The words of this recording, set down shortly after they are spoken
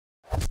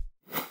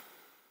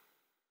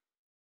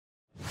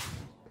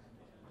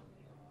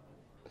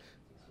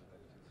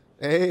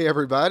Hey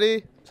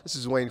everybody, this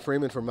is Wayne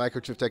Freeman from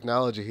Microchip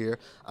Technology here.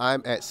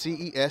 I'm at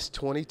CES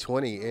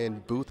 2020 in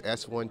booth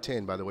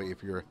S110. By the way,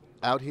 if you're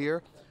out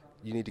here,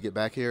 you need to get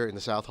back here in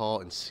the South Hall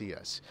and see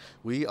us.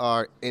 We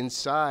are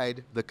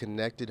inside the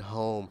Connected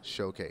Home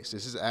Showcase.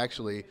 This is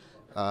actually,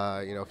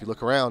 if you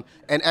look around,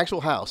 an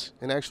actual house,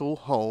 an actual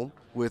home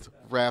with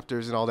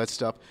rafters and all that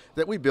stuff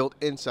that we built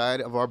inside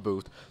of our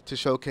booth to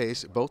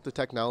showcase both the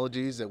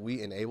technologies that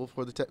we enable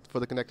for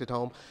the connected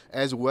home,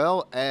 as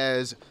well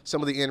as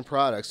some of the end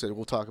products that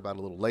we'll talk about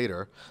a little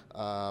later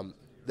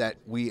that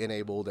we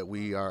enable, that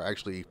we are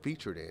actually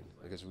featured in,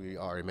 because we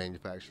are a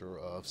manufacturer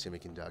of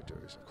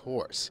semiconductors, of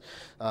course.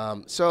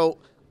 So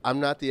I'm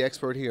not the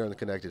expert here on the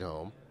connected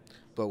home,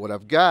 but what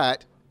I've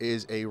got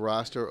is a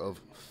roster of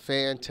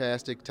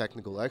fantastic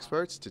technical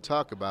experts to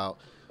talk about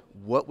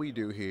what we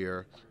do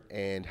here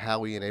and how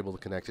we enable the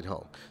connected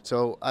home.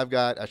 So I've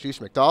got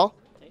Ashish McDowell,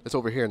 that's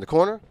over here in the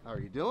corner. How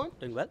are you doing?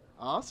 Doing well.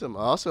 Awesome,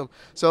 awesome.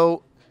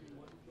 So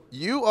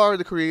you are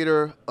the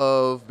creator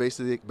of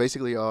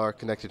basically our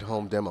connected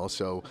home demo,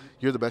 so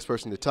you're the best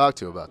person to talk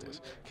to about this.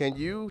 Can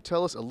you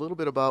tell us a little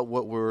bit about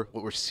what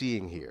we're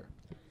seeing here?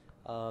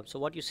 So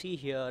what you see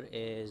here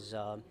is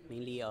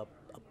mainly a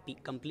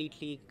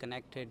completely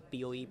connected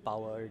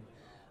PoE-powered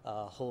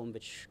home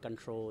which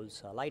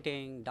controls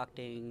lighting,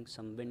 ducting,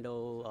 some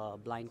window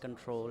blind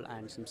control,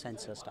 and some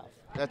sensor stuff.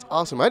 That's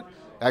awesome. I'd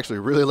actually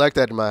really like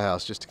that in my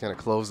house, just to kind of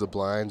close the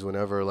blinds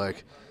whenever,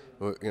 like,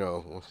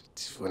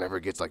 whenever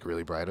it gets like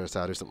really bright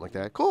outside or something like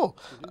that. Cool.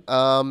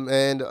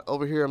 And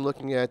over here I'm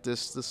looking at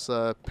this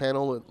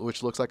panel,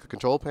 which looks like a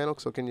control panel.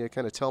 So can you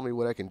kind of tell me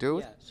what I can do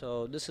with? Yeah,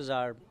 so this is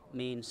our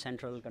main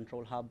central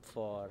control hub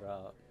for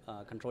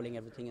controlling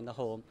everything in the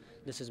home.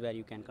 This is where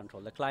you can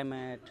control the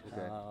climate,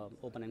 Okay.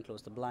 open and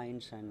close the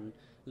blinds, and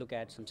look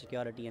at some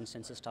security and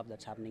sensor stuff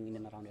that's happening in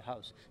and around your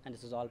house. And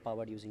this is all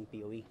powered using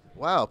PoE.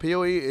 Wow,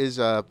 PoE is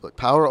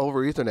power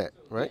over Ethernet,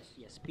 right?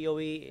 Yes,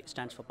 PoE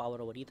stands for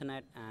Power over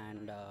Ethernet,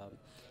 and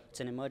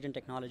it's an emergent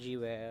technology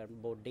where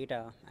both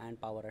data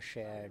and power are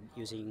shared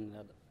using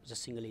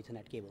just single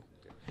Ethernet cable.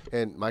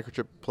 And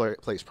Microchip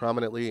plays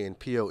prominently in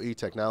PoE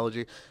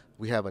technology.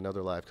 We have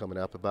another live coming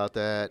up about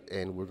that,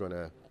 and we're going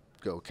to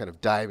go kind of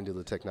dive into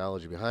the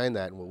technology behind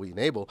that and what we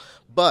enable.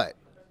 But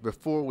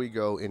before we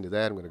go into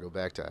that, I'm going to go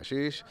back to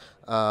Ashish.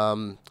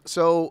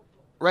 So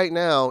right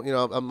now,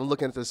 I'm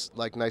looking at this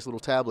like nice little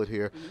tablet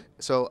here.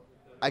 So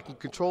I can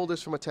control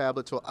this from a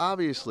tablet. So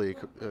obviously,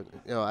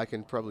 I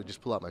can probably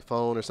just pull out my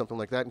phone or something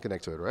like that and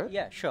connect to it, right?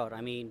 Yeah, sure. I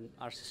mean,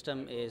 our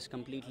system is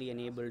completely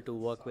enabled to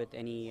work with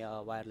any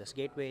wireless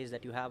gateways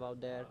that you have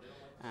out there,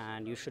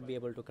 and you should be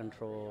able to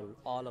control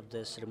all of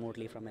this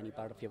remotely from any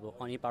part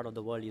of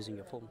the world using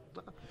your phone.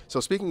 So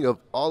speaking of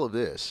all of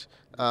this,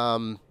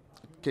 can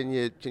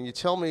you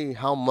tell me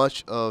how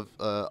much of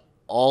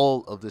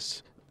all of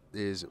this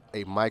is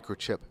a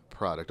Microchip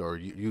product or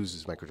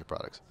uses Microchip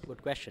products?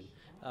 Good question.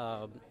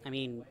 I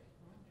mean,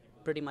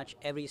 pretty much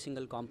every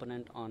single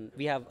component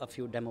we have a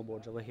few demo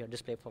boards over here,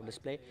 display for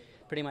display.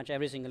 Pretty much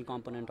every single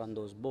component on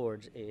those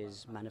boards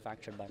is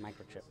manufactured by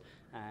Microchip.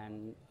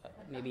 And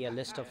maybe a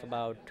list of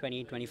about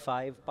 20,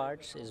 25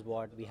 parts is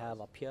what we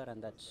have up here,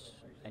 and that's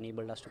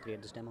enabled us to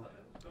create this demo.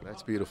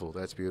 That's beautiful,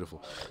 that's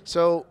beautiful.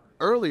 So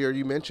earlier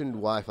you mentioned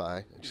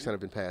Wi-Fi, just kind of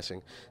been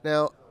passing.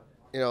 Now,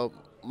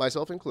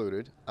 myself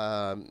included,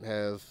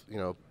 have,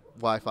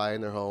 Wi-Fi in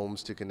their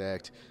homes to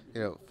connect,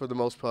 for the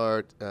most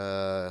part,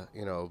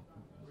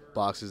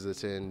 boxes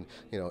that's in,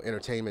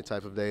 entertainment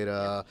type of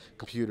data,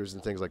 computers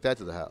and things like that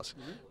to the house.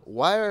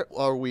 Why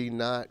are we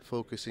not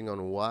focusing on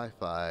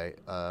Wi-Fi,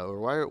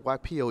 or why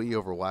PoE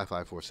over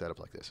Wi-Fi for a setup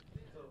like this?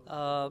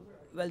 Well,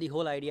 the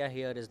whole idea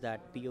here is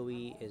that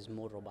PoE is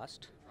more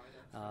robust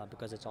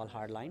because it's all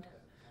hardlined,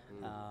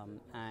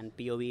 and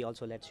PoE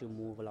also lets you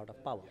move a lot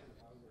of power.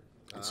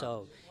 And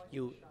so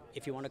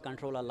if you want to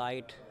control a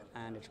light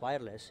and it's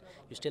wireless,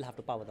 you still have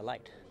to power the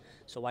light.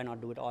 So why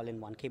not do it all in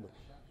one cable?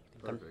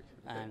 Perfect.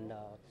 And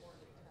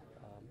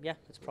yeah,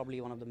 that's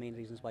probably one of the main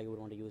reasons why you would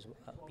want to use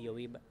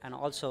PoE. And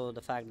also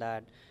the fact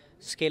that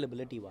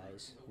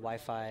scalability-wise,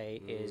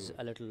 Wi-Fi is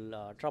a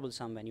little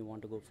troublesome when you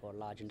want to go for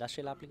large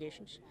industrial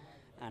applications,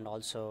 and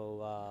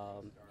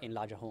also in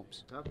larger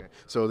homes. Okay,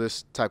 so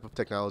this type of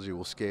technology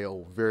will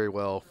scale very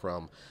well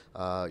from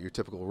your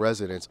typical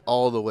residence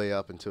all the way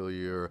up until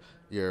your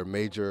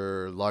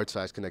major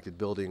large-size connected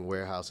building,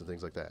 warehouse, and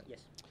things like that. Yes.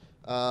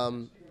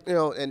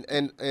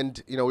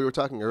 We were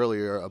talking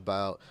earlier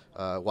about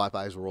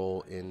Wi-Fi's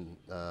role in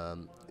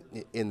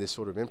this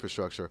sort of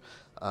infrastructure,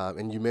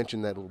 and you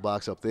mentioned that little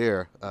box up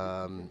there,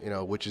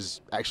 which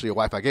is actually a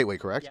Wi-Fi gateway,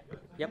 correct?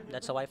 Yep,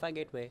 that's a Wi-Fi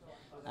gateway,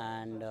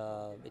 and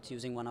it's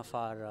using one of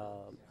our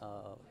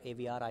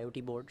AVR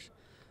IoT boards,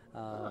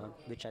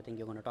 which I think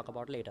you're going to talk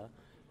about later.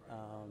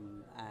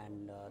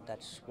 And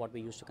that's what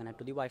we use to connect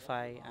to the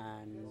Wi-Fi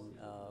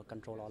and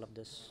control all of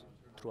this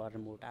through our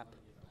remote app.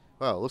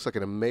 Wow, it looks like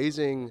an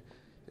amazing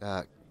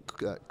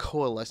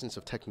coalescence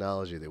of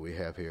technology that we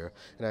have here.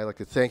 And I'd like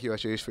to thank you,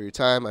 Ashish, for your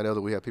time. I know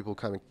that we have people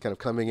kind of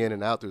coming in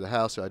and out through the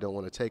house, so I don't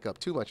want to take up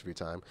too much of your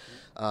time.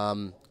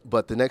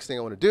 But the next thing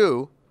I want to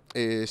do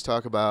is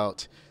talk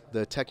about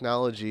the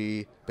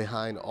technology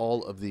behind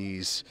all of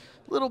these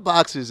little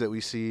boxes that we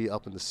see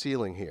up in the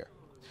ceiling here.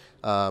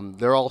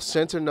 They're all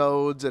sensor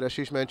nodes that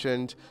Ashish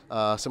mentioned.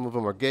 Some of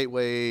them are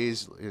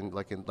gateways,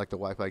 like the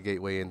Wi-Fi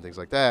gateway and things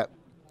like that.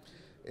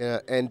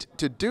 And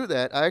to do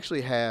that, I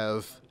actually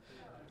have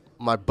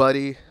my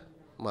buddy,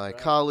 my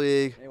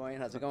colleague. Hey Wayne,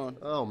 how's it going?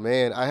 Oh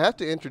man, I have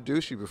to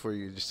introduce you before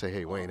you just say,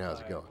 "Hey Wayne, how's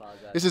it going?"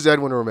 This is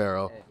Edwin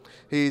Romero. Hey.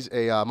 He's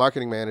a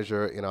marketing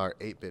manager in our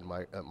 8-bit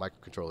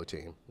microcontroller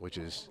team, which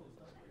is,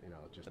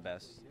 just The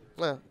best.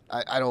 well,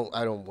 I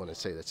don't want to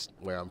say that's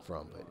where I'm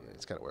from, but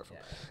it's kind of where I'm from.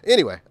 Yeah.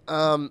 Anyway,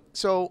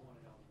 so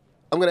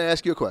I'm going to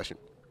ask you a question.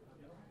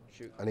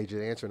 Shoot. I need you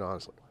to answer it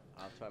honestly.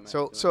 I'll try my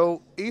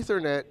So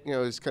Ethernet,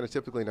 is kind of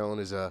typically known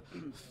as a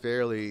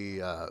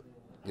fairly,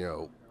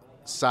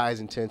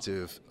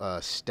 size-intensive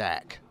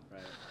stack.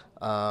 Right.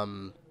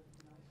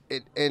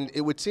 And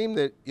it would seem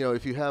that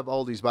if you have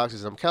all these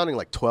boxes, I'm counting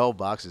like 12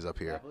 boxes up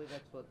I here. believe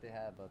that's what they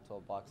have,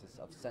 12 boxes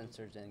of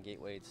sensors and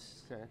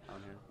gateways Okay.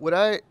 on here.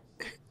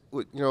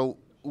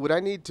 Would I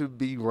need to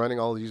be running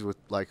all these with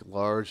like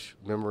large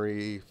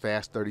memory,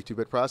 fast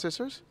 32-bit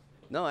processors?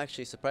 No,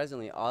 actually,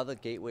 surprisingly, all the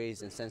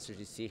gateways and sensors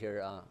you see here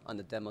on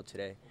the demo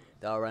today,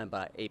 they're all run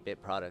by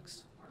 8-bit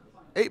products.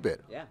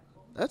 8-bit. Yeah.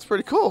 That's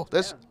pretty cool.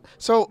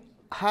 So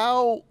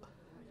how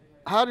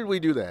did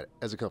we do that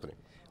as a company?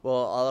 Well,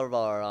 all of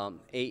our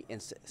 8 and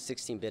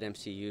 16-bit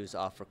MCUs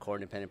offer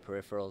core-independent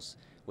peripherals,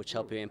 which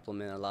help you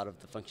implement a lot of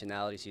the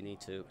functionalities you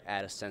need to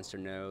add a sensor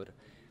node.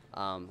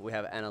 We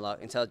have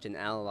intelligent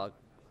analog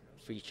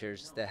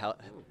features that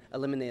help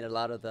eliminate a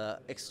lot of the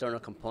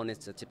external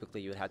components that typically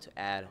you would have to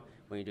add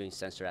when you're doing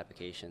sensor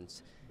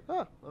applications.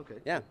 Oh, okay.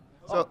 Yeah.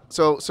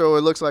 So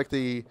it looks like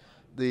with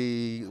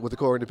the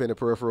core independent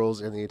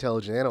peripherals and the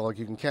intelligent analog,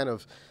 you can kind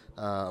of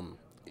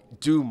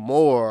do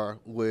more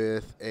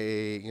with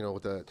a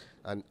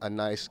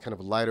nice kind of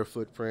lighter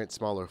footprint,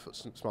 smaller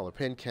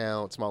pin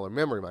count, smaller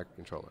memory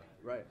microcontroller.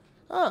 Right.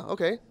 Ah,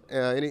 okay.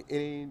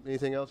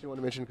 Anything else you want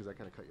to mention? Because I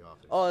kind of cut you off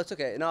there. Oh, it's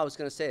okay. No, I was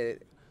going to say,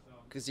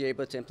 because you're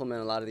able to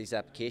implement a lot of these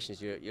applications,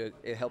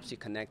 it helps you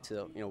connect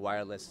to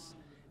wireless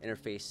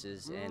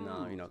interfaces and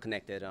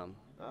connected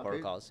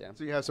protocols. Yeah.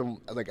 So you have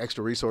some like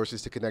extra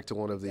resources to connect to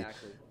one of the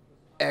Exactly.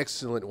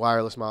 excellent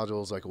wireless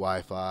modules like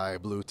Wi-Fi,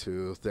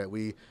 Bluetooth that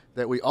we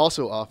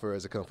also offer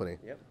as a company.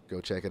 Yep.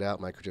 Go check it out,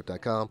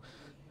 microchip.com.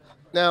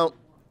 Now,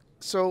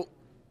 so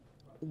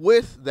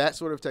with that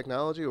sort of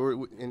technology, or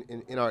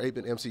in our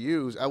 8-bit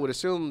MCUs, I would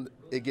assume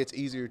it gets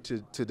easier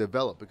to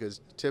develop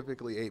because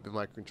typically 8-bit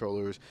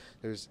microcontrollers,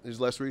 there's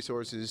less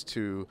resources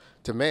to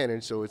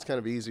manage, so it's kind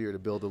of easier to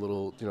build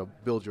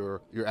build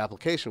your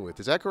application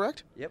with. Is that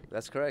correct? Yep,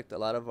 that's correct. A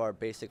lot of our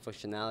basic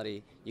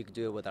functionality, you could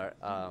do it with our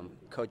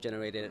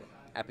code-generated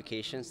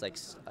applications like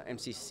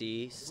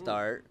MCC,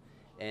 Start,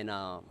 and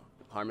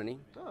Harmony.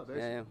 Oh,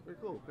 Yeah. very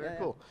cool. Very Yeah,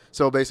 cool.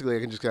 So basically, I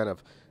can just kind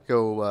of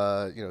go,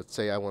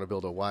 say I want to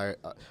build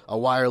a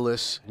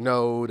wireless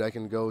node. I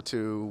can go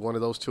to one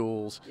of those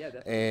tools Yeah,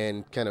 definitely.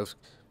 and kind of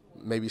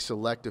maybe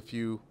select a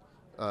few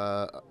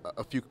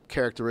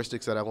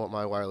characteristics that I want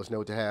my wireless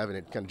node to have, and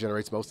it kind of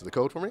generates most of the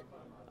code for me.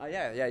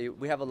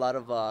 We have a lot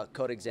of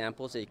code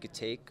examples that you could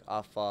take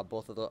off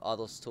both of all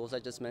those tools I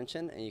just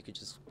mentioned, and you could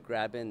just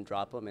grab it and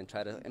drop them and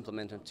try to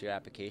implement them to your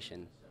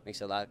application.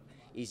 Makes it a lot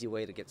easy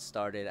way to get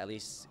started, at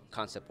least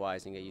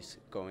concept-wise, and get you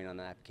going on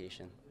the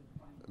application.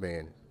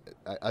 Man,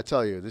 I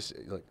tell you, this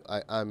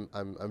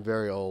I'm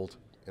very old,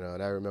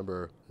 and I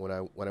remember when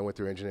I went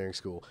through engineering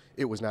school,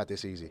 it was not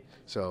this easy.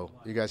 So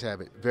you guys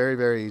have it very,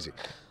 very easy.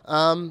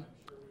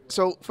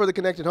 So for the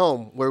connected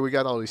home, where we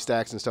got all these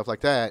stacks and stuff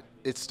like that,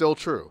 it's still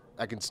true.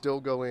 I can still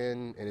go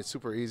in, and it's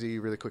super easy,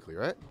 really quickly,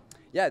 right?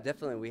 Yeah,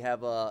 definitely. We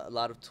have a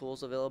lot of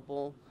tools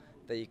available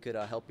that you could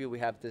help you. We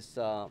have this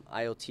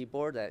IoT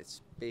board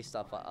that's based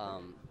off. You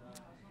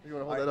want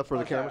to hold that up for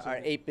the camera? Our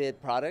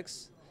 8-bit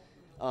products.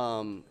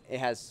 It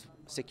has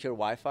secure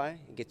Wi-Fi.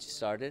 It gets you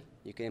started.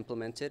 You can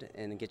implement it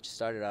and get you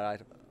started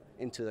out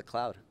into the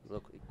cloud.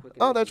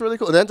 Oh, that's really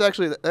cool. That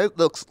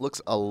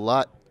looks a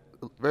lot,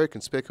 very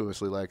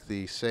conspicuously like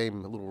the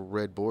same little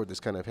red board that's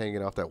kind of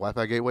hanging off that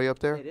Wi-Fi gateway up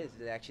there. It is.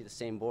 It's actually the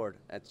same board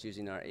that's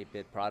using our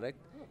 8-bit product,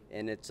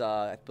 and it's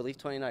I believe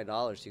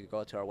 $29. You could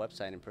go to our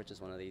website and purchase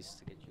one of these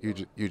to get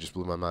you. You just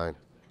blew my mind.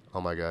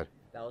 Oh my God.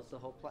 That was the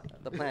whole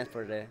the plan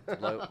for today,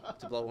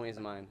 to blow Wayne's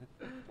mind.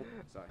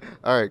 Sorry.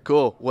 All right,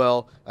 cool.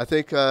 Well, I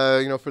think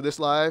for this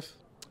live,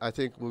 I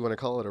think we're going to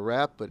call it a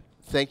wrap. But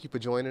thank you for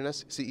joining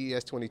us,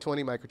 CES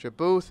 2020 Microchip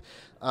booth.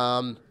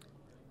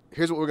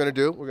 Here's what we're going to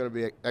do. We're going to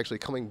be actually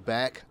coming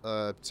back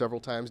several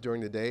times during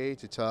the day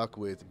to talk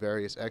with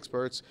various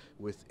experts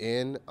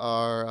within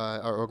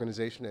our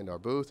organization and our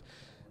booth.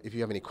 If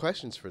you have any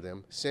questions for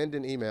them, send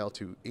an email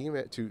to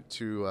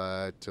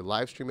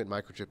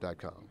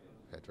livestream@microchip.com.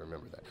 I have to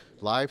remember that.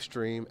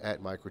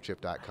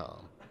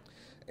 Livestream@microchip.com.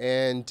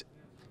 And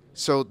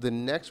so the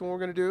next one we're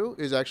going to do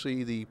is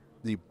actually the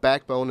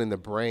backbone and the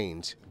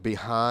brains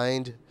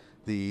behind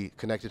the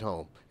connected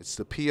home. It's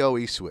the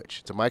PoE switch.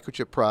 It's a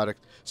Microchip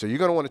product. So you're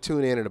going to want to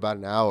tune in about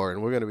an hour,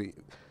 and we're going to be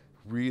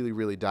really,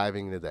 really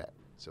diving into that.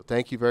 So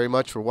thank you very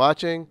much for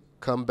watching.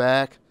 Come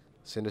back,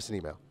 send us an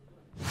email.